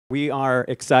We are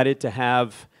excited to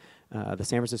have the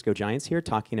San Francisco Giants here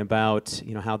talking about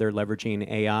how they're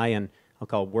leveraging AI and I'll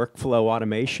call workflow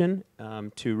automation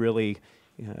to really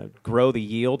grow the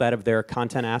yield out of their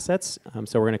content assets.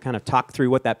 So we're going to kind of talk through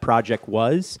what that project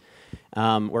was.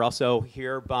 We're also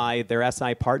here by their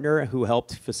SI partner who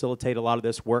helped facilitate a lot of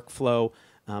this workflow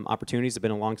opportunities. Have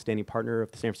been a long-standing partner of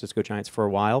the San Francisco Giants for a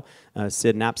while.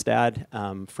 Sid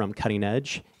Knapstad from Cutting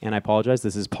Edge, and I apologize,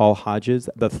 this is Paul Hodges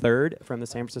III from the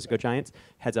San Francisco Giants,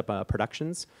 heads up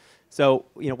productions. So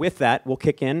with that, we'll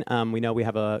kick in. We know we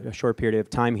have a short period of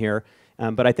time here,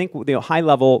 but I think high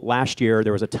level last year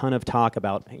there was a ton of talk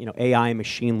about AI,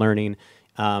 machine learning.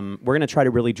 We're going to try to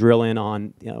really drill in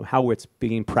on how it's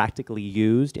being practically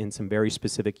used in some very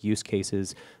specific use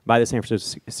cases by the San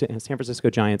Francisco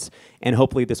Giants, and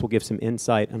hopefully this will give some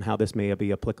insight on how this may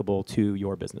be applicable to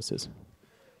your businesses.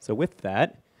 So with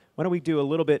that, why don't we do a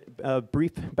little bit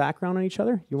brief background on each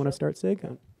other? You want to start, Sig?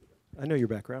 I know your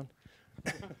background.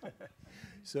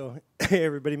 So, hey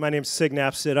everybody, my name's Sig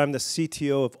Knapstad. I'm the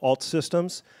CTO of Alt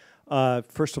Systems.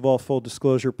 First of all, full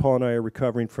disclosure, Paul and I are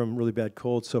recovering from really bad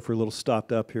colds, so if we're a little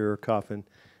stopped up here or coughing,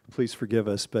 please forgive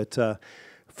us. But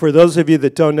for those of you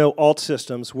that don't know Alt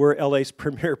Systems, we're LA's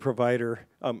premier provider,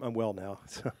 I'm well now,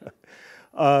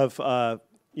 of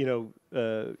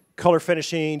color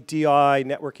finishing, DI,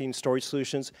 networking, storage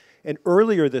solutions. And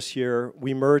earlier this year,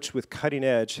 we merged with Cutting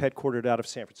Edge, headquartered out of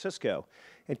San Francisco.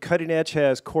 And Cutting Edge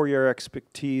has core area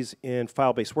expertise in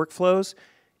file-based workflows.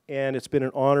 And it's been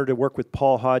an honor to work with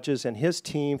Paul Hodges and his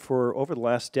team for over the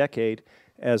last decade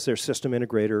as their system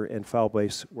integrator and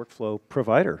file-based workflow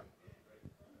provider.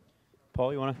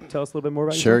 Paul, you want to tell us a little bit more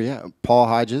about yourself? Sure, yeah. Paul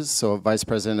Hodges, so Vice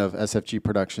President of SFG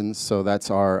Productions. So that's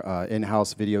our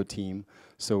in-house video team.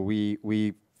 So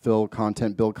we build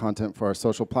content for our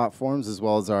social platforms as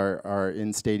well as our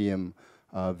in-stadium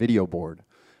video board.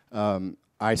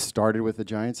 I started with the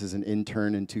Giants as an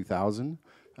intern in 2000.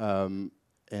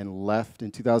 And left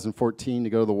in 2014 to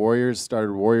go to the Warriors,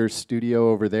 started Warriors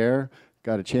Studio over there,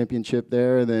 got a championship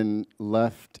there, then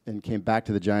left and came back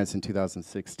to the Giants in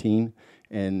 2016,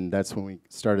 and that's when we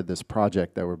started this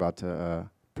project that we're about to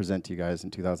present to you guys in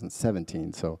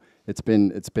 2017. So it's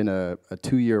been a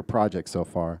 2-year project so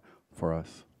far for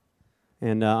us.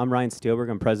 And I'm Ryan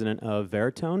Steelberg, I'm president of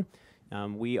Veritone.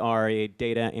 We are a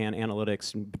data and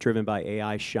analytics driven by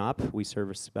AI shop. We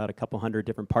service about a couple hundred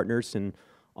different partners and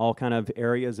all kind of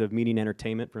areas of media and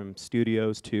entertainment, from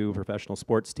studios to professional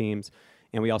sports teams.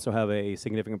 And we also have a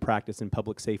significant practice in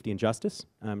public safety and justice,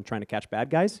 trying to catch bad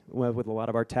guys with a lot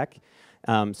of our tech.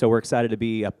 So we're excited to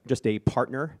be just a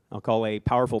partner, I'll call a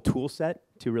powerful tool set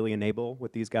to really enable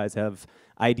what these guys have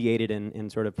ideated and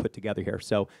sort of put together here.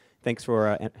 So thanks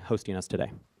for hosting us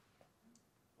today.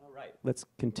 All right, let's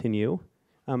continue.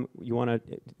 You want to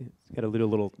get a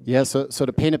little... Yeah, so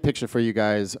to paint a picture for you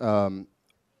guys,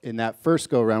 in that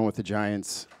first go-around with the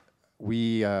Giants,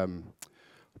 we, and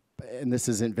this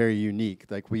isn't very unique,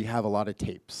 like we have a lot of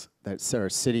tapes that are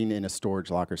sitting in a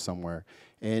storage locker somewhere.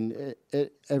 And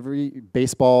every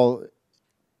baseball,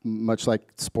 much like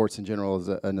sports in general, is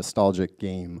a nostalgic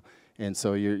game. And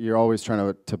so you're always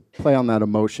trying to play on that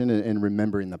emotion and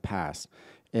remembering the past.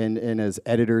 And as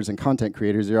editors and content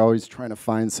creators, you're always trying to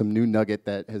find some new nugget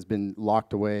that has been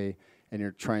locked away, and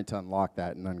you're trying to unlock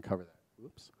that and uncover that.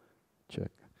 Oops, check.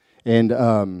 And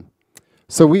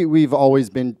so we've always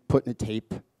been putting a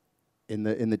tape in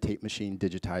the tape machine,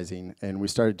 digitizing, and we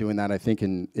started doing that I think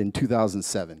in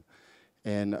 2007,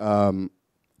 and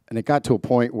it got to a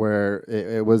point where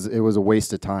it was a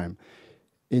waste of time.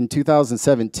 In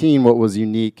 2017, what was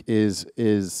unique is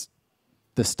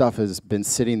the stuff has been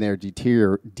sitting there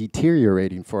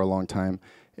deteriorating for a long time,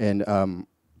 and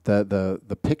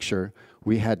the picture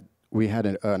we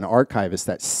had an archivist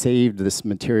that saved this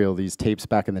material, these tapes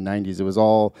back in the 90s. It was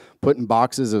all put in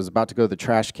boxes. It was about to go to the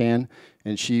trash can.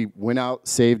 And she went out,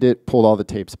 saved it, pulled all the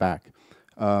tapes back.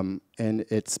 And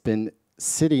it's been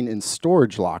sitting in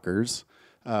storage lockers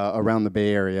around the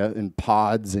Bay Area in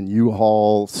pods and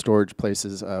U-Haul storage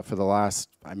places for the last,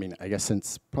 I guess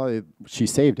since probably she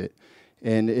saved it.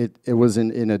 And it was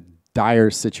in a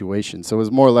dire situation. So it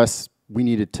was more or less, we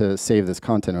needed to save this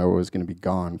content or it was going to be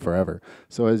gone forever.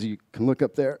 So as you can look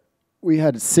up there, we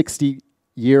had a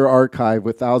 60-year archive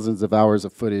with thousands of hours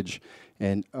of footage.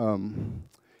 And,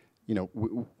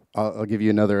 I'll give you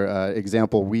another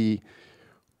example. When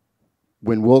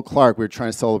Will Clark, we were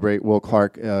trying to celebrate Will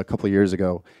Clark a couple of years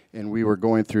ago, and we were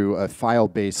going through a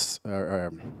file-based,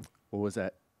 what was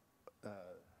that?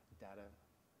 Data?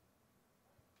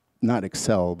 Not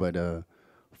Excel, but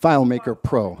FileMaker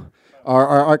Pro.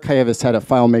 Our archivist had a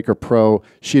FileMaker Pro.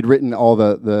 She had written all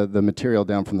the material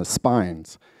down from the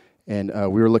spines. and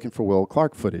we were looking for Will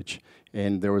Clark footage,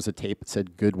 and there was a tape that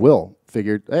said Goodwill.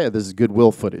 Figured, hey, this is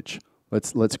Goodwill footage.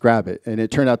 Let's grab it, and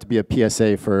it turned out to be a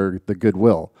PSA for the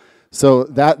Goodwill. So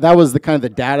that was the kind of the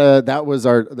data. That was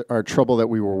our trouble that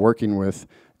we were working with,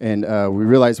 and we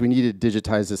realized we needed to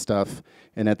digitize this stuff.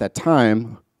 And at that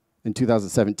time, in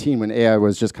 2017, when AI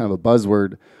was just kind of a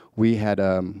buzzword, we had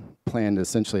planned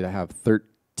essentially to have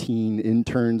 13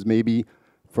 interns maybe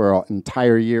for an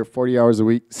entire year, 40 hours a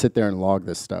week, sit there and log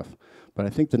this stuff. But I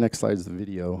think the next slide is the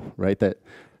video, right?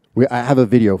 I have a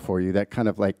video for you that kind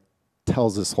of like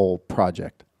tells this whole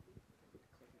project.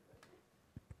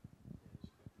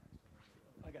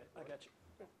 I got you.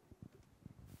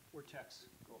 We're techs.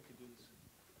 Go can do this.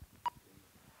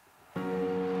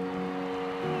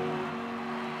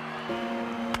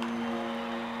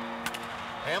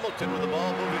 Hamilton with the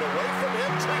ball moving away from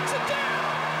him, tracks it down.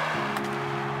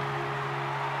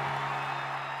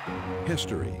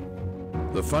 History.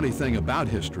 The funny thing about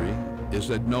history is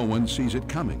that no one sees it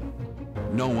coming.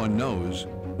 No one knows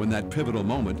when that pivotal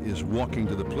moment is walking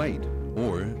to the plate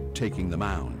or taking the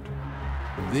mound.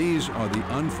 These are the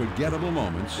unforgettable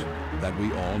moments that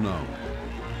we all know.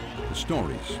 The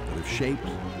stories that have shaped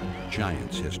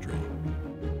Giants history.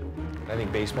 I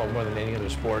think baseball, more than any other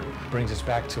sport, brings us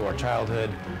back to our childhood.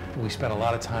 We spend a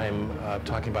lot of time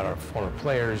talking about our former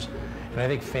players, and I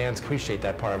think fans appreciate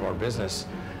that part of our business.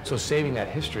 So saving that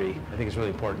history, I think, is really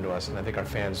important to us, and I think our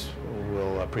fans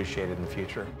will appreciate it in the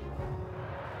future.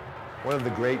 One of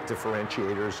the great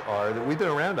differentiators are that we've been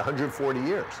around 140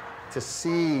 years. To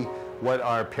see what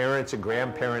our parents and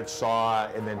grandparents saw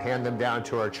and then hand them down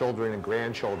to our children and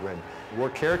grandchildren. We're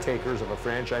caretakers of a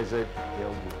franchise that,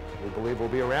 we believe will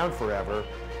be around forever,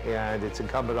 and it's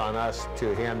incumbent on us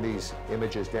to hand these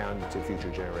images down to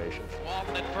future generations.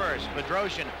 Walton at first,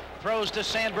 Veritone throws to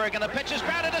Sandberg, and the pitch is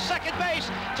grounded to second base.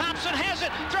 Thompson has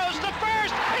it, throws to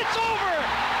first, it's over!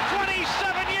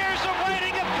 27 years of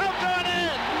waiting have come to an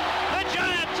end! The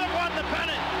Giants have won the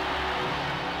pennant!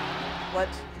 What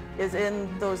is in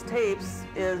those tapes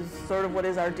is sort of what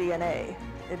is our DNA.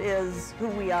 It is who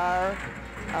we are.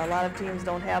 A lot of teams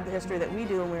don't have the history that we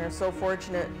do, and we are so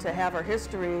fortunate to have our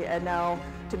history, and now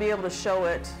to be able to show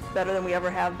it better than we ever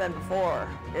have been before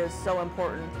is so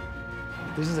important.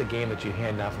 This is a game that you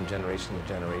hand down from generation to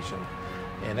generation,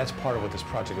 and that's part of what this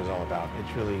project is all about.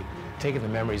 It's really taking the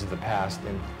memories of the past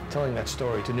and telling that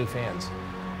story to new fans.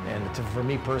 And for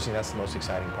me personally, that's the most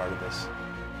exciting part of this.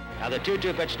 Now the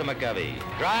 2-2 pitch to McCovey.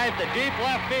 Drive to deep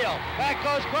left field. Back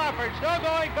goes Crawford. Still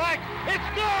going back. It's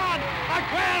gone! A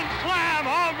grand slam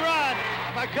home run!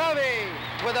 McCovey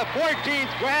with the 14th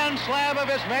grand slam of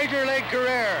his major league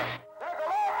career.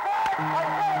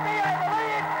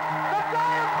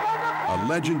 A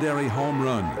legendary home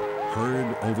run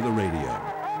heard over the radio.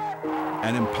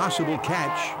 An impossible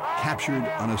catch captured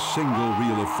on a single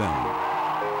reel of film.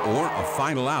 Or a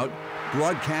final out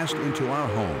broadcast into our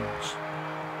homes.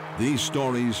 These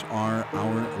stories are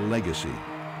our legacy.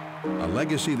 A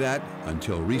legacy that,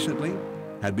 until recently,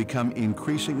 had become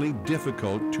increasingly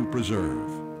difficult to preserve.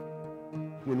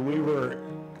 When we were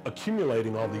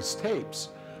accumulating all these tapes,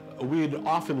 we'd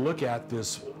often look at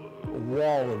this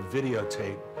wall of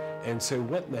videotape and say,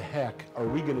 what in the heck are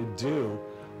we going to do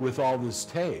with all this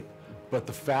tape? But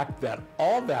the fact that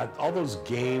all those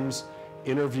games,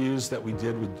 interviews that we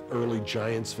did with early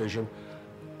Giants vision,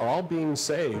 are all being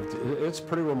saved. It's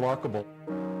pretty remarkable.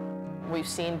 We've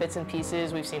seen bits and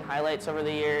pieces, we've seen highlights over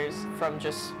the years from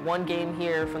just one game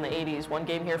here from the 80s, one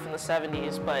game here from the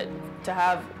 70s, but to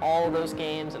have all of those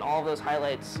games and all of those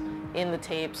highlights in the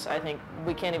tapes, I think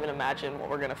we can't even imagine what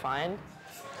we're going to find.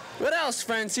 What else,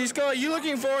 Francisco? Are you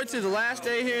looking forward to the last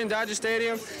day here in Dodger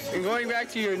Stadium and going back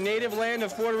to your native land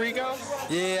of Puerto Rico?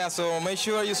 Yeah, so make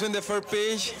sure you swing the first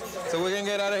pitch so we can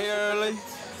get out of here early.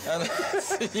 And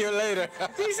see you later.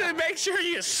 He said make sure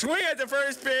you swing at the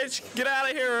first pitch, get out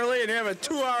of here early, and have a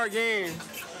 2-hour game.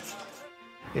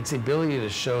 It's the ability to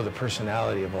show the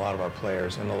personality of a lot of our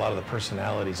players and a lot of the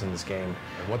personalities in this game,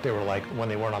 and what they were like when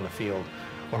they weren't on the field,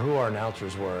 or who our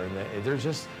announcers were. And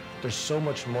there's so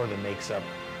much more that makes up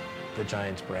the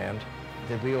Giants brand.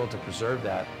 To be able to preserve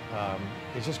that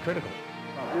is just critical.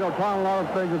 Tom, a lot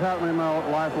of things have happened in my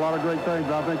life, a lot of great things.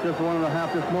 I think this is one of the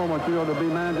happiest moments, to be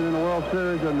managing in the World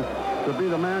Series and to be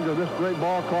the manager of this great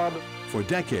ball club. For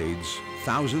decades,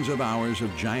 thousands of hours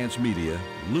of Giants media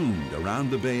loomed around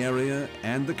the Bay Area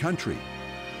and the country,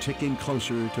 ticking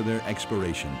closer to their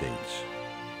expiration dates.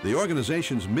 The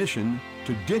organization's mission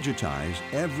to digitize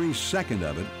every second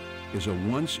of it is a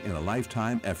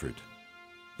once-in-a-lifetime effort.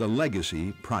 The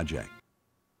Legacy Project.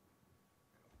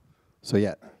 So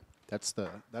yeah, that's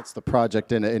the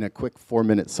project in a quick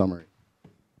 4-minute summary.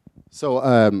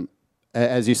 So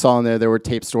as you saw in there were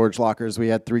tape storage lockers. We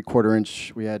had 3/4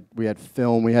 inch. We had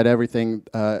film. We had everything.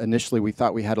 Initially, we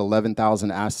thought we had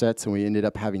 11,000 assets, and we ended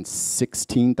up having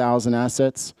 16,000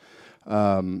 assets.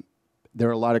 There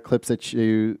are a lot of clips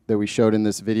that we showed in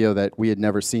this video that we had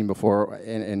never seen before,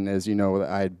 and as you know,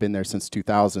 I had been there since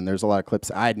 2000. There's a lot of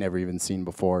clips I'd never even seen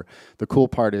before. The cool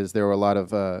part is there were a lot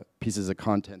of pieces of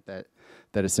content that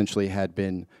essentially had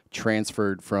been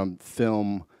transferred from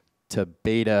film to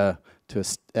beta to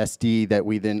SD that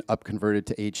we then upconverted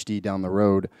to HD down the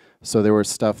road. So there was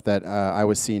stuff that I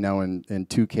was seeing now in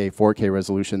 2K, 4K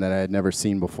resolution that I had never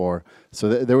seen before.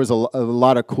 So there was a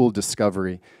lot of cool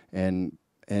discovery. And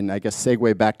I guess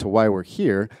segue back to why we're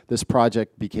here, this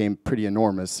project became pretty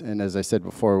enormous. And as I said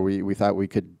before, we thought we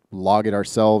could log it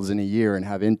ourselves in a year and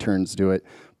have interns do it.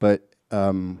 But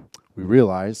we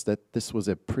realized that this was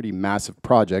a pretty massive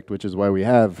project, which is why we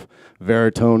have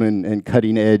Veritone and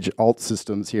cutting edge alt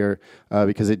systems here,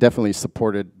 because it definitely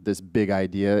supported this big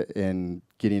idea in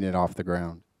getting it off the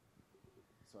ground.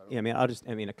 Yeah,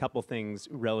 I mean, a couple things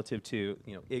relative to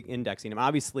indexing.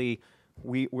 Obviously,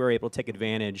 we were able to take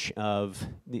advantage of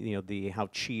how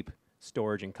cheap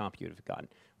storage and compute have gotten,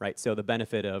 right? So the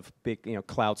benefit of big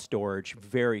cloud storage,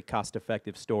 very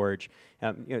cost-effective storage,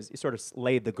 it sort of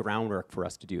laid the groundwork for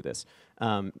us to do this.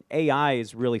 AI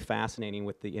is really fascinating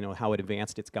with the how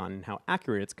advanced it's gotten, how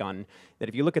accurate it's gotten. That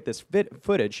if you look at this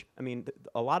footage, I mean,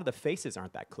 a lot of the faces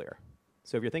aren't that clear.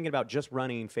 So if you're thinking about just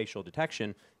running facial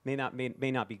detection, may not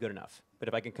be good enough. But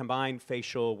if I can combine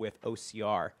facial with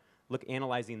OCR,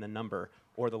 analyzing the number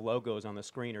or the logos on the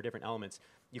screen or different elements,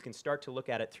 you can start to look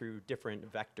at it through different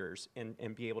vectors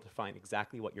and be able to find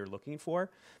exactly what you're looking for.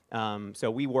 So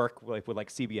we work with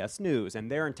CBS News and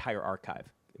their entire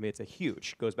archive. I mean, it's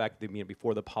huge. Goes back to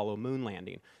before the Apollo moon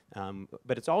landing.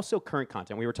 But it's also current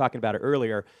content. We were talking about it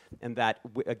earlier, and that,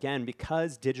 again,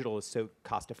 because digital is so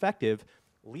cost effective,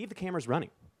 leave the cameras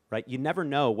running. Right? You never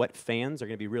know what fans are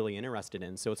going to be really interested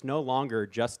in. So it's no longer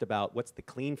just about what's the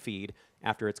clean feed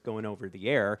after it's going over the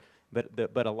air,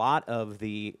 but a lot of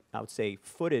the, I would say,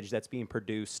 footage that's being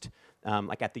produced,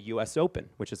 like at the US Open,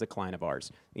 which is a client of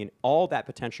ours. I mean, all that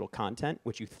potential content,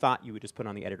 which you thought you would just put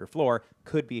on the editor floor,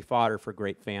 could be fodder for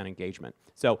great fan engagement.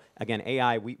 So again,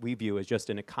 AI we view as just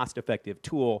a cost-effective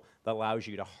tool that allows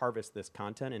you to harvest this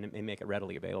content and make it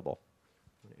readily available.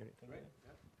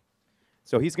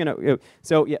 So he's gonna.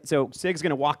 So Sig's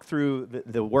gonna walk through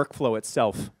the workflow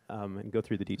itself and go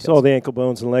through the details. So all the ankle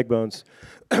bones and leg bones.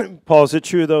 Paul, is it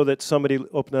true though that somebody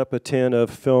opened up a tin of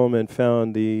film and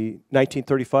found the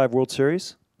 1935 World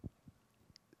Series?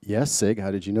 Yes, Sig.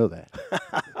 How did you know that?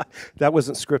 That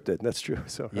wasn't scripted. That's true.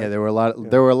 So yeah, there were a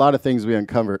lot. There were a lot of things we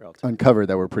uncovered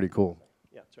that were pretty cool.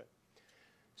 Yeah, that's right.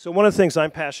 So one of the things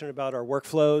I'm passionate about are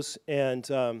workflows, and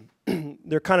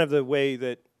they're kind of the way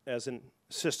that as an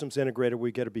systems integrator, we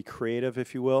get to be creative,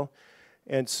 if you will.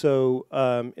 And so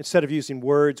instead of using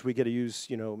words, we get to use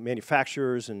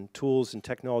manufacturers and tools and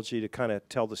technology to kind of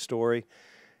tell the story.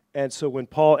 And so when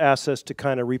Paul asked us to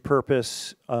kind of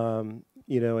repurpose,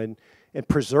 and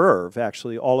preserve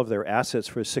actually all of their assets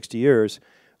for 60 years,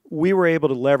 we were able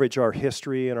to leverage our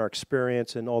history and our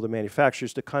experience and all the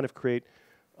manufacturers to kind of create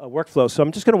a workflow. So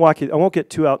I'm just going to walk you, I won't get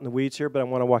too out in the weeds here, but I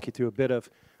want to walk you through a bit of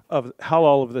how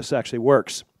all of this actually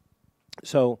works.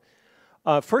 So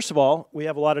first of all, we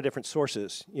have a lot of different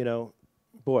sources.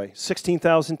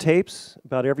 16,000 tapes,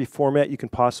 about every format you can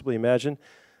possibly imagine.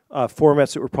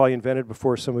 Formats that were probably invented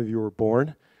before some of you were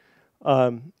born.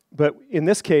 But in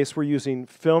this case, we're using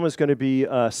film is going to be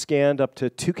scanned up to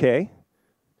 2K,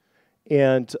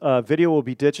 and video will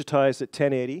be digitized at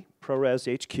 1080, ProRes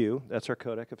HQ. That's our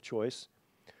codec of choice.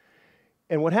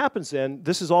 And what happens then,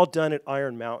 this is all done at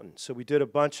Iron Mountain. So we did a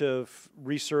bunch of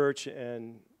research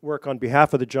and work on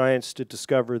behalf of the Giants to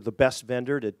discover the best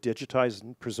vendor to digitize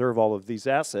and preserve all of these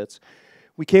assets.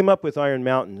 We came up with Iron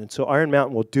Mountain, and so Iron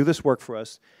Mountain will do this work for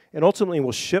us, and ultimately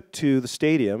we'll ship to the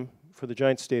stadium, for the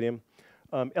Giants stadium,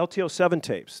 LTO7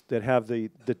 tapes that have the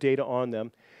data on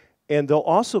them, and they'll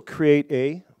also create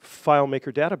a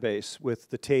FileMaker database with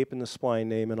the tape and the spline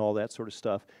name and all that sort of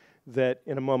stuff that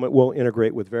in a moment we'll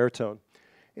integrate with Veritone.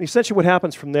 And essentially what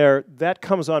happens from there, that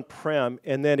comes on-prem,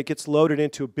 and then it gets loaded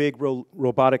into a big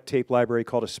robotic tape library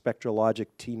called a SpectraLogic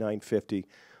T950.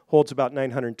 Holds about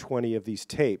 920 of these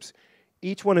tapes.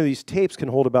 Each one of these tapes can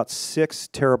hold about 6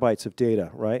 terabytes of data,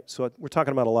 right? So we're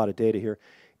talking about a lot of data here.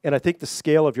 And I think the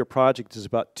scale of your project is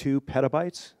about 2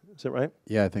 petabytes. Is that right?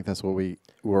 Yeah, I think that's what we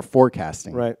were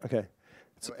forecasting. Right, okay.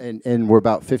 So, and we're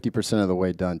about 50% of the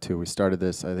way done, too. We started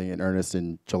this, I think, in earnest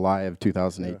in July of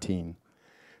 2018. Yeah.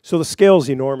 So the scale is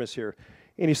enormous here.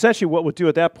 And essentially what we'll do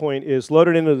at that point is load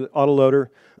it into the autoloader.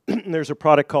 there's a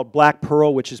product called Black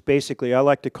Pearl, which is basically, I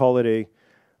like to call it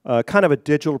a kind of a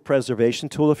digital preservation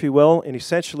tool, if you will, and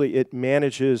essentially it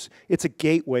manages, it's a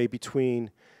gateway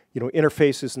between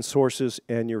interfaces and sources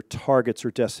and your targets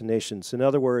or destinations. In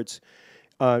other words,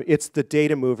 it's the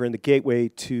data mover and the gateway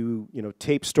to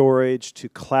tape storage, to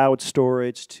cloud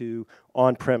storage, to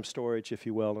on-prem storage, if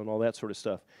you will, and all that sort of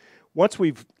stuff. Once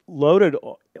we've loaded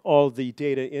all the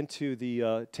data into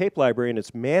the tape library and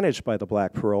it's managed by the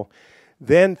Black Pearl,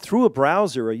 then through a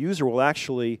browser, a user will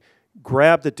actually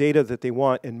grab the data that they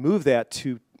want and move that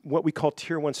to what we call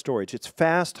Tier 1 storage. It's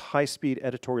fast, high-speed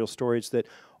editorial storage that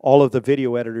all of the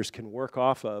video editors can work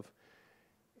off of.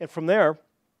 And from there,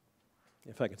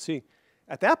 if I can see,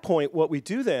 at that point, what we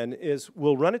do then is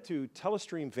we'll run it through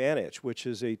Telestream Vantage, which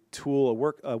is a tool,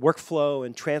 a workflow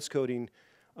and transcoding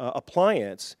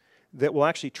appliance that will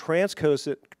actually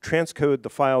transcode the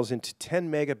files into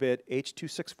 10 megabit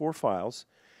H.264 files.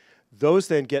 Those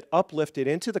then get uplifted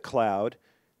into the cloud,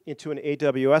 into an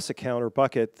AWS account or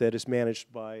bucket that is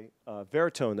managed by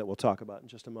Veritone that we'll talk about in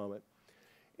just a moment.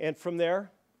 And from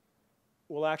there,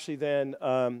 we'll actually then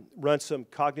run some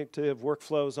cognitive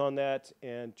workflows on that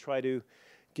and try to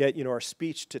get our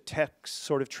speech to text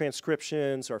sort of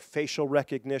transcriptions, our facial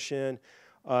recognition.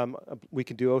 We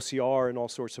can do OCR and all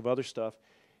sorts of other stuff.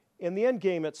 And the end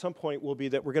game at some point will be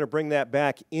that we're going to bring that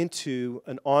back into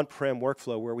an on-prem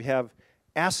workflow where we have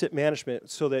asset management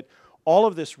so that all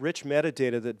of this rich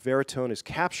metadata that Veritone is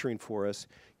capturing for us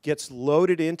gets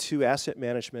loaded into asset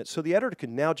management. So the editor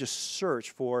can now just search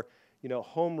for,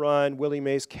 home run, Willie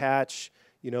Mays catch,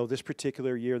 this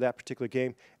particular year, that particular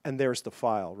game, and there's the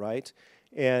file, right?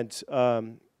 And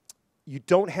you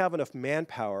don't have enough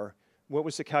manpower. What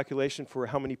was the calculation for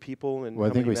how many people and well,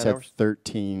 how I think many we said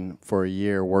 13 for a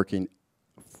year, working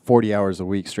 40 hours a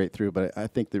week straight through, but I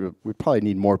think we probably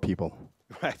need more people.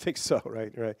 I think so,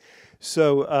 right.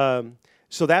 So,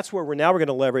 so that's where we're going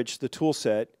to leverage the tool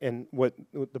set and what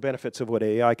the benefits of what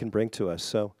AI can bring to us.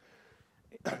 So,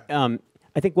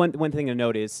 I think one thing to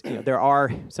note is there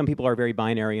are some people are very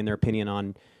binary in their opinion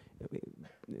on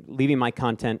leaving my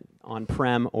content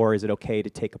on-prem, or is it okay to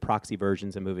take a proxy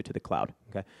versions and move it to the cloud?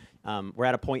 Okay, we're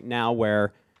at a point now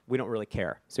where we don't really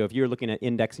care. So if you're looking at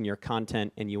indexing your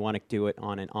content and you want to do it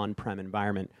on an on-prem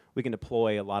environment, we can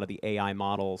deploy a lot of the AI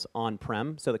models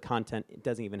on-prem, so the content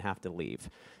doesn't even have to leave.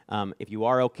 If you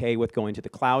are okay with going to the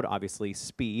cloud, obviously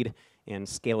speed and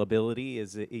scalability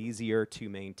is easier to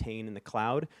maintain in the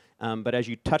cloud. But as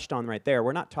you touched on right there,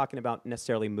 we're not talking about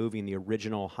necessarily moving the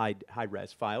original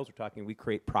high-res files. We're talking we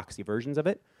create proxy versions of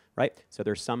it, right? So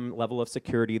there's some level of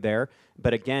security there.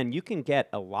 But again, you can get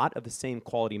a lot of the same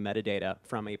quality metadata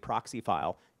from a proxy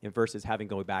file versus having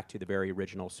to go back to the very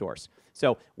original source.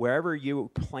 So wherever you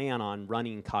plan on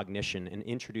running cognition and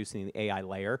introducing the AI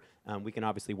layer, we can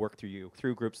obviously work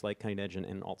through groups like Cutting Edge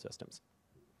and Alt Systems.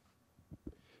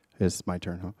 It's my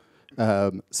turn,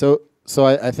 huh? So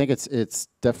I think it's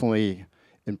definitely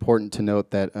important to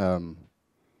note that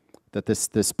that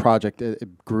this project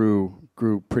it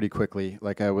grew pretty quickly.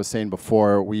 Like I was saying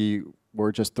before, we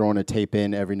were just throwing a tape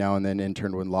in every now and then.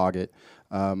 Intern would log it.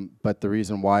 But the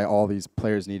reason why all these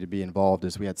players need to be involved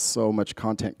is we had so much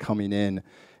content coming in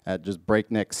at just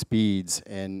breakneck speeds,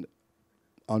 and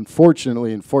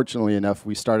unfortunately and fortunately enough,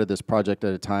 we started this project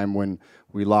at a time when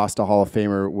we lost a Hall of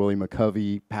Famer. Willie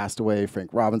McCovey passed away. Frank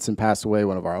Robinson passed away.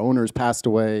 One of our owners passed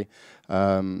away.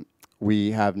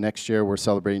 We have next year, we're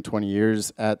celebrating 20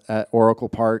 years at Oracle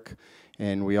Park.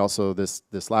 And we also, this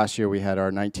last year, we had our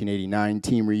 1989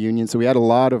 team reunion. So we had a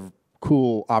lot of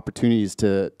cool opportunities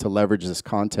to leverage this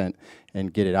content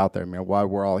and get it out there. I mean, why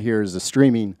we're all here is the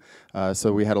streaming.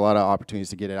 So we had a lot of opportunities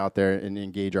to get it out there and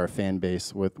engage our fan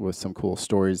base with some cool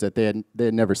stories that they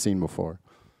had never seen before.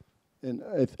 And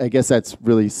I guess that's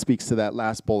really speaks to that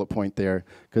last bullet point there,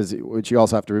 because what you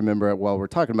also have to remember while we're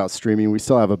talking about streaming, we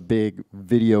still have a big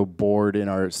video board in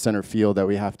our center field that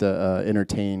we have to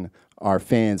entertain our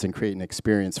fans and create an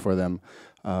experience for them.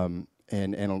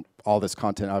 And all this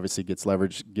content obviously gets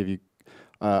leveraged. Give you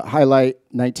highlight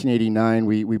 1989.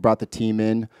 We brought the team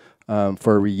in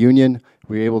for a reunion.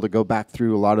 We were able to go back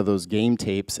through a lot of those game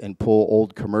tapes and pull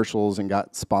old commercials and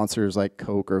got sponsors like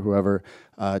Coke or whoever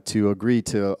to agree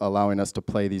to allowing us to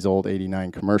play these old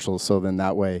 89 commercials. So then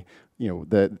that way,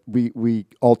 we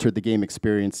altered the game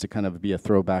experience to kind of be a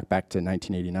throwback back to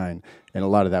 1989. And a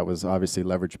lot of that was obviously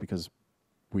leveraged because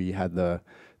we had the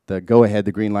go-ahead,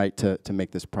 the green light to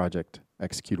make this project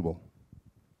executable.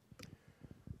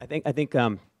 I think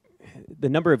the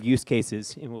number of use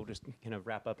cases, and we'll just kind of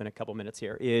wrap up in a couple minutes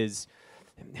here, is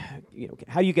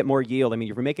how you get more yield. I mean,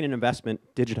 you're making an investment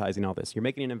digitizing all this. You're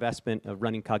making an investment of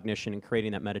running cognition and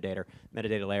creating that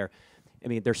metadata layer. I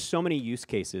mean, there's so many use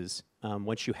cases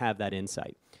once you have that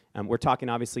insight. We're talking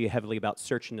obviously heavily about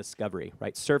search and discovery,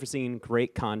 right? Surfacing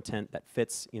great content that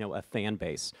fits, a fan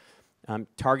base.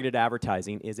 Targeted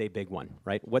advertising is a big one,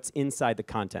 right? What's inside the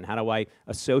content? How do I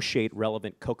associate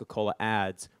relevant Coca-Cola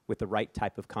ads with the right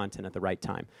type of content at the right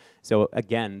time? So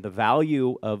again, the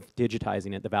value of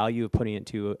digitizing it, the value of putting it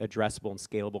into addressable and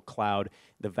scalable cloud,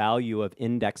 the value of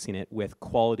indexing it with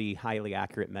quality, highly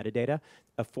accurate metadata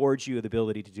affords you the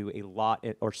ability to do a lot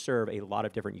or serve a lot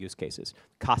of different use cases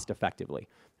cost effectively,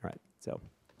 right? So,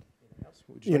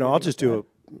 I'll just do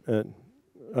a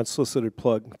unsolicited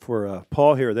plug for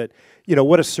Paul here that,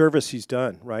 what a service he's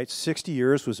done, right? 60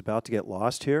 years was about to get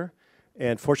lost here.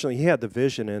 And fortunately, he had the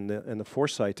vision and the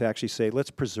foresight to actually say, let's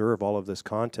preserve all of this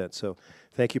content. So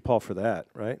thank you, Paul, for that,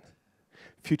 right?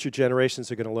 Future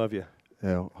generations are going to love you.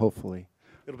 Yeah, hopefully.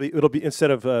 It'll be instead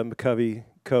of McCovey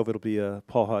Cove, it'll be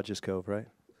Paul Hodges Cove, right?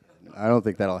 I don't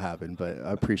think that'll happen, but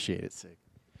I appreciate it, Sig.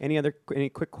 Any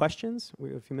quick questions? We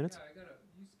have a few minutes. Yeah, I got a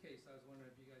use case I was wondering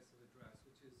if you guys could address,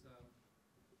 which is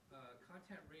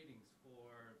content ratings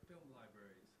for film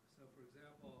libraries. So, for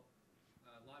example,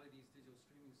 a lot of these digital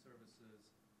streaming services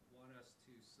want us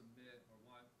to submit or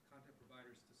want content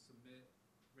providers to submit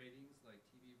ratings like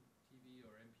TV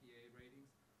or MPA ratings.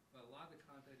 But a lot of the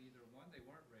content, either one, they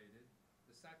weren't rated.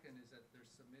 The second is that they're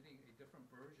submitting a different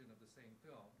version of the same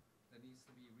film that needs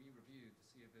to be re-reviewed to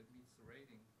see if it meets the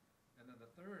rating. And then the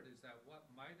third is that what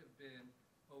might have been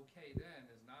okay then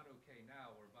is not okay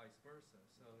now, or vice versa.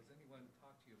 So has anyone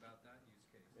talked to you about that use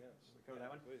case? Yeah, cover that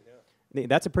one?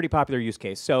 That's a pretty popular use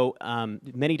case. So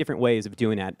many different ways of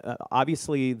doing that.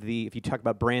 Obviously, if you talk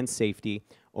about brand safety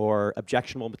or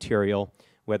objectionable material,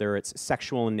 whether it's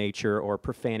sexual in nature or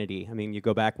profanity. I mean, you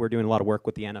go back, we're doing a lot of work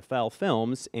with the NFL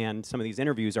films, and some of these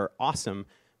interviews are awesome,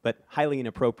 but highly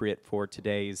inappropriate for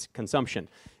today's consumption.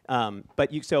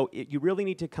 You really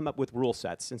need to come up with rule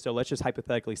sets. And so let's just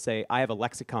hypothetically say I have a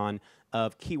lexicon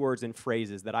of keywords and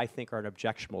phrases that I think are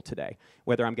objectionable today.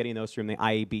 Whether I'm getting those from the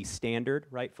IAB standard,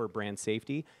 right, for brand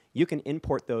safety, you can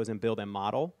import those and build a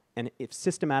model, and if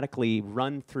systematically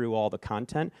run through all the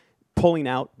content, pulling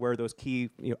out where those key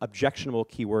objectionable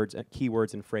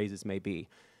keywords and phrases may be.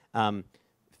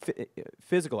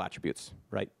 Physical attributes,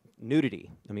 right?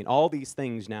 Nudity. I mean, all these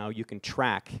things now you can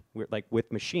track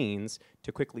with machines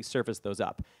to quickly surface those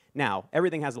up. Now,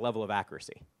 everything has a level of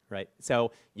accuracy, right?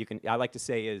 So I like to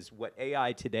say is what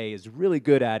AI today is really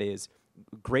good at is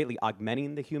greatly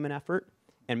augmenting the human effort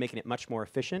and making it much more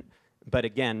efficient. But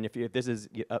again, if this is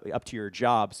up to your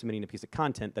job, submitting a piece of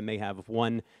content that may have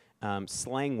one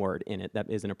slang word in it that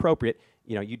isn't appropriate,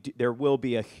 there will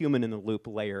be a human in the loop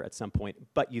layer at some point,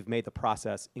 but you've made the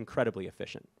process incredibly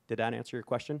efficient. Did that answer your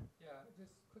question? Yeah,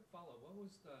 just quick follow. What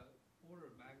was the order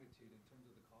of magnitude in terms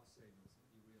of the cost savings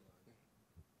that you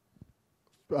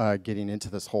realized? Getting into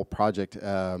this whole project,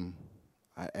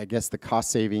 I guess the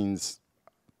cost savings,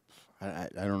 I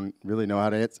don't really know how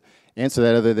to answer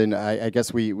that other than I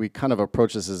guess we kind of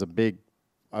approach this as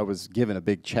I was given a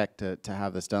big check to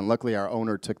have this done. Luckily, our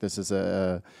owner took this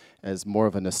as more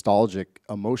of a nostalgic,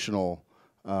 emotional,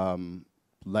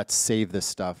 let's save this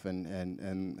stuff,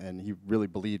 and he really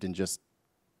believed in just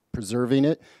preserving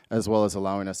it as well as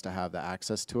allowing us to have the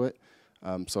access to it.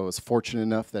 So I was fortunate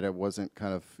enough that it wasn't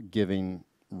kind of giving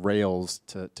rails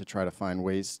to try to find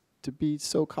ways to be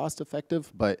so cost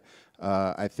effective. But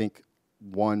I think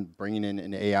bringing in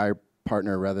an AI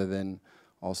partner rather than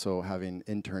also having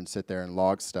interns sit there and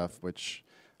log stuff, which,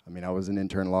 I mean, I was an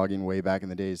intern logging way back in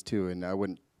the days too, and I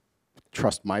wouldn't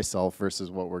trust myself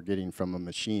versus what we're getting from a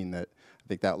machine that, I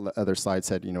think that other slide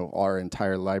said, our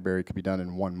entire library could be done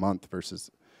in 1 month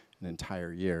versus an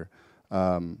entire year.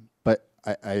 But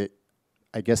I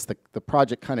guess the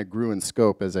project kind of grew in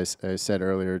scope, as I said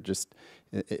earlier, just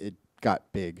it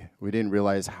got big. We didn't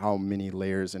realize how many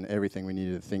layers and everything we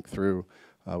needed to think through,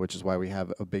 which is why we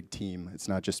have a big team. It's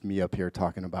not just me up here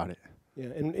talking about it. Yeah,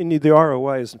 and the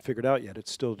ROI isn't figured out yet.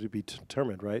 It's still to be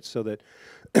determined, right? So that,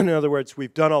 in other words,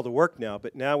 we've done all the work now,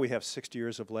 but now we have 60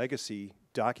 years of legacy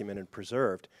documented and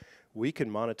preserved. We can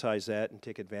monetize that and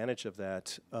take advantage of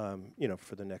that,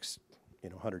 for the next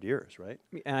 100 years, right?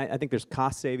 And I think there's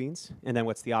cost savings, and then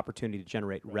what's the opportunity to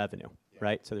generate revenue,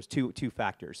 right? So there's two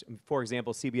factors. For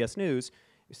example, CBS News,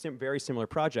 very similar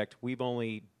project. We've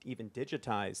only even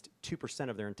digitized 2%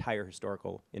 of their entire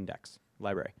historical index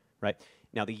library, right?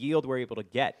 Now, the yield we're able to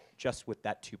get just with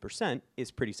that 2%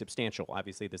 is pretty substantial.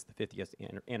 Obviously, this is the 50th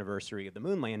anniversary of the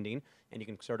moon landing, and you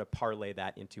can sort of parlay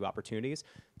that into opportunities.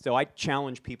 So I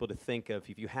challenge people to think of,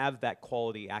 if you have that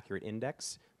quality, accurate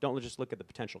index, don't just look at the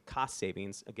potential cost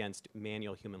savings against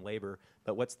manual human labor,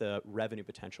 but what's the revenue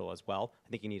potential as well. I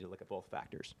think you need to look at both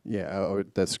factors. Yeah,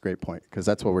 that's a great point, because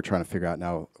that's what we're trying to figure out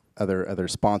now. Other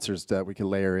sponsors that we can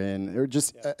layer in, or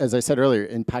just, as I said earlier,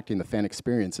 impacting the fan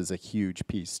experience is a huge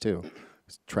piece too.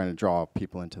 Trying to draw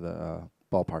people into the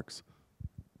ballparks.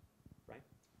 Right?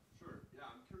 Sure. Yeah,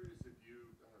 I'm curious if you,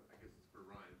 I guess it's for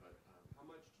Ryan, but how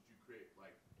much did you create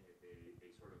like a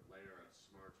sort of layer of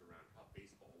smarts around how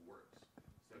baseball works,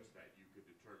 such that you could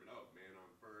determine, oh, man on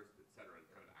first, et cetera, and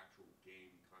kind of actual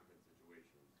game content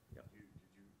situations? Yep. Did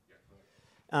you, yeah, go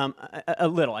ahead. A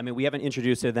little. I mean, we haven't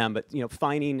introduced it to them, but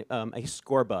finding a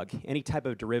score bug, any type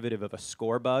of derivative of a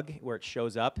score bug where it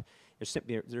shows up.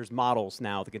 There's models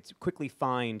now that can quickly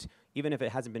find, even if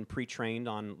it hasn't been pre-trained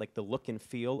on like the look and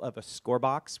feel of a score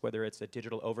box, whether it's a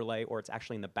digital overlay or it's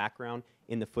actually in the background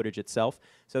in the footage itself.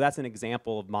 So that's an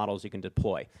example of models you can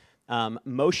deploy.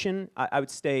 Motion, I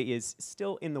would say, is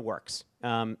still in the works.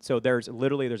 So there's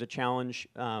a challenge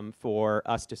for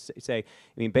us to say, I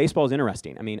mean, baseball is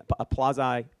interesting. I mean, a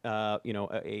quasi,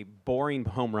 a boring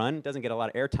home run doesn't get a lot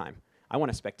of airtime. I want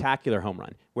a spectacular home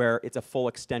run where it's a full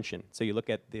extension. So you look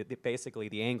at basically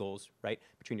the angles, right,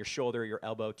 between your shoulder, your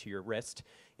elbow to your wrist.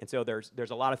 And so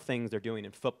there's a lot of things they're doing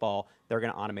in football. They're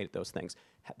going to automate those things.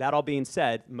 That all being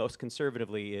said, most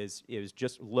conservatively is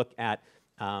just look at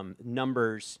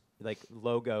numbers, like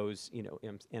logos,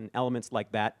 and elements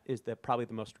like that is probably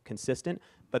the most consistent.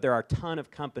 But there are a ton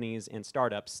of companies and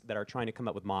startups that are trying to come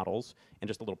up with models. And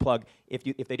just a little plug, if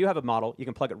they do have a model, you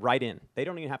can plug it right in. They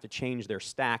don't even have to change their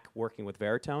stack working with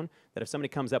Veritone. That if somebody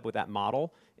comes up with that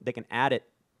model, they can add it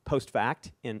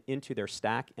post-fact into their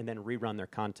stack and then rerun their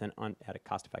content at a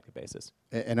cost-effective basis.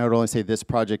 And I would only say this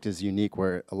project is unique,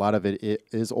 where a lot of it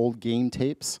is old game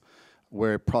tapes,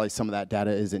 where probably some of that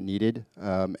data isn't needed,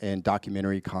 and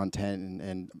documentary content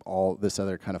and all this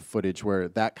other kind of footage, where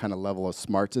that kind of level of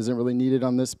smarts isn't really needed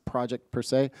on this project per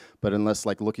se. But unless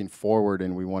like looking forward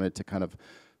and we wanted to kind of,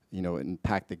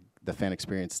 impact the fan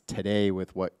experience today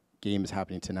with what game is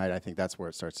happening tonight, I think that's where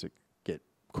it starts to get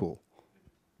cool.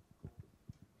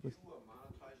 Do you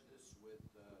monetize this with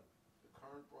the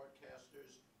current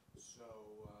broadcasters?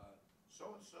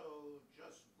 So-and-so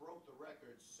just broke the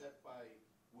record set by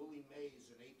Willie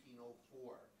Mays in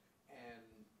 1804, and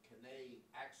can they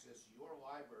access your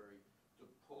library to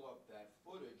pull up that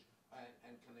footage,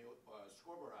 and can they,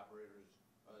 scoreboard operators,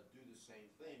 do the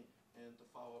same thing? And to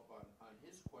follow up on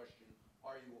his question,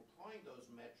 are you applying those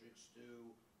metrics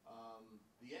to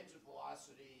the exit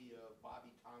velocity of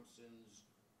Bobby Thompson's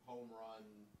home run,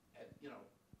 et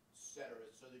cetera,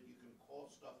 so that you can call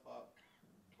stuff up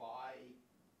by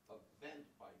event,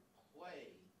 by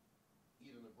play,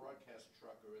 either in the broadcast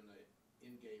truck or in the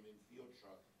in-game infield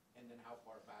truck, and then how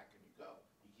far back can you go?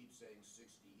 You keep saying 60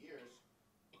 years,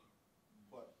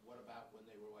 but what about when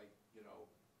they were like,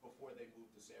 before they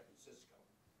moved to San Francisco?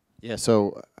 Yeah,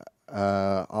 so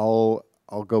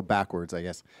I'll go backwards, I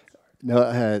guess.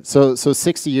 No, so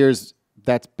 60 years.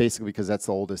 That's basically because that's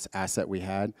the oldest asset we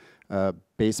had.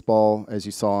 Baseball, as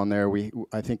you saw on there,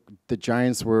 I think the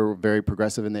Giants were very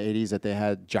progressive in the 80s, that they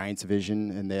had Giants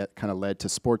Vision, and that kind of led to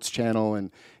Sports Channel,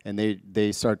 and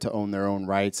they started to own their own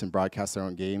rights and broadcast their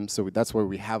own games. So that's where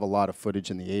we have a lot of footage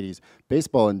in the 80s.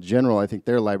 Baseball in general, I think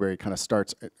their library kind of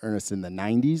starts earnest in the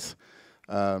 90s.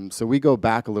 So we go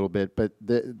back a little bit, but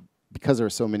because there were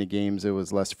so many games, it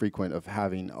was less frequent of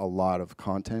having a lot of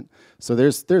content. So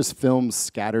there's films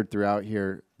scattered throughout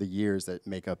here, the years that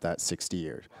make up that 60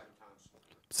 years.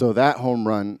 So that home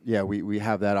run, yeah, we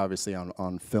have that obviously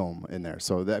on film in there.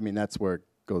 So that's where it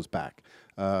goes back.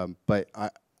 But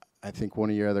I think one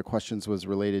of your other questions was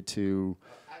related to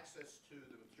Access to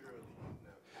the material that you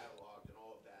have cataloged and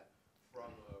all of that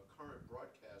from a current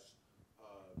broadcast.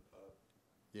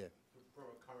 Yeah. From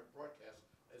a current broadcast,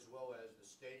 as well as the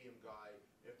stadium guy,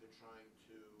 if they're trying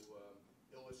to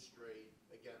illustrate,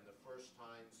 again, the first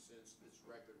time since this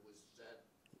record was set,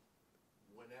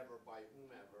 whenever, by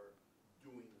whomever,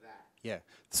 doing that. Yeah,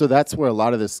 so that's where a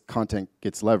lot of this content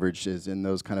gets leveraged, is in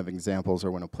those kind of examples,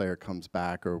 or when a player comes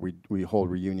back, or we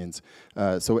hold reunions.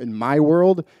 So in my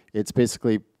world, it's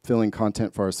basically filling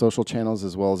content for our social channels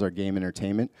as well as our game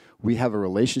entertainment. We have a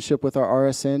relationship with our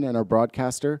RSN and our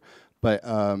broadcaster, but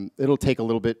it'll take a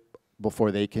little bit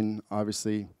before they can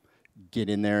obviously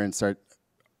get in there and start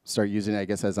using it, I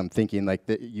guess, as I'm thinking, like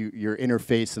your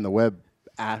interface in the web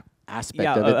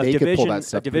aspect of it, they could pull that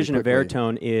stuff. A division of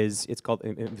Veritone it's called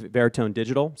Veritone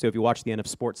Digital. So if you watch the end of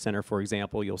Sports Center, for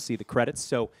example, you'll see the credits.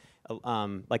 So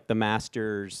like the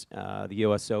Masters, the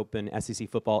U.S. Open, SEC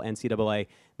football, NCAA,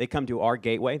 they come to our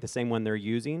gateway, the same one they're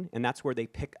using, and that's where they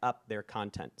pick up their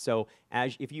content. So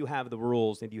if you have the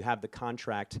rules, if you have the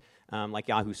contract, like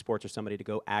Yahoo Sports or somebody to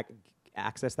go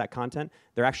access that content,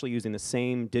 they're actually using the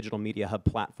same digital media hub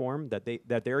platform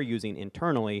that they're using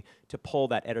internally to pull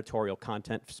that editorial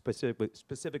content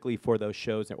specifically for those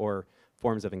shows or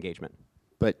forms of engagement.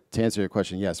 But to answer your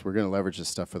question, yes, we're going to leverage this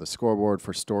stuff for the scoreboard,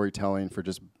 for storytelling, for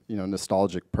just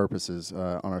nostalgic purposes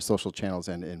on our social channels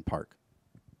and in park.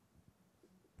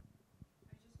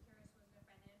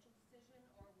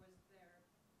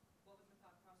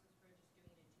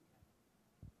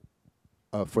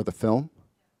 For the film?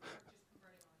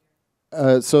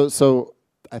 So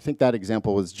I think that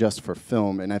example was just for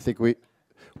film, and I think we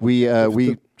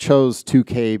chose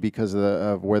 2K because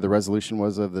of where the resolution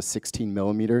was of the 16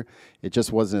 millimeter. It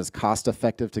just wasn't as cost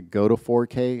effective to go to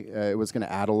 4K. It was going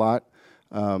to add a lot,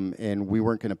 and we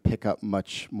weren't going to pick up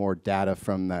much more data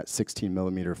from that 16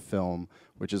 millimeter film,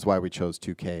 which is why we chose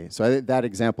 2K. So I think that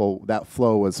example, that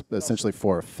flow was essentially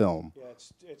for a film. Yeah,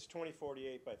 it's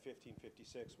 2048 by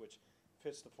 1556, which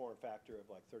fits the form factor of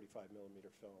like 35 millimeter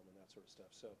film and that sort of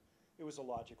stuff. So it was a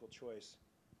logical choice.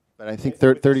 But I think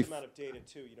with 30 this amount of data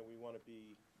too, we want to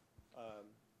be,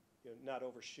 not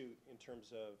overshoot in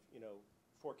terms of,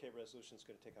 4K resolution is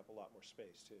going to take up a lot more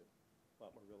space too, a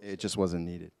lot more real estate. It just wasn't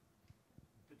needed.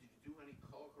 But did you do any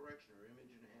color correction or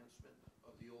image enhancement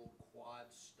of the old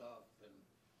quad stuff and,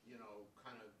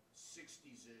 kind of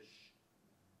 60s-ish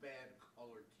bad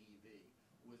color TV?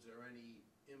 Was there any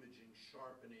imaging,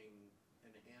 sharpening,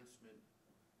 enhancement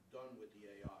done with the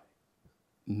AI?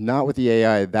 Not with the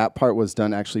AI. That part was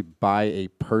done actually by a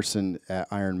person at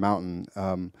Iron Mountain.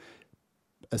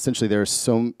 Essentially, there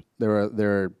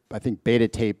are I think beta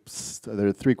tapes.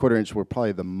 The 3/4 inch were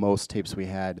probably the most tapes we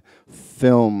had.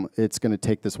 Film, it's going to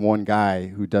take this one guy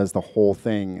who does the whole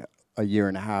thing a year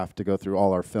and a half to go through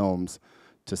all our films,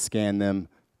 to scan them,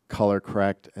 color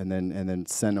correct, and then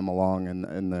send them along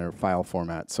in their file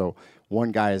format. So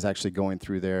one guy is actually going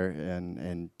through there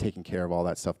and taking care of all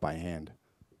that stuff by hand.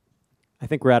 I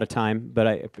think we're out of time, but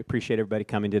I appreciate everybody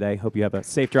coming today. Hope you have a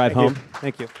safe drive home.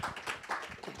 Thank you.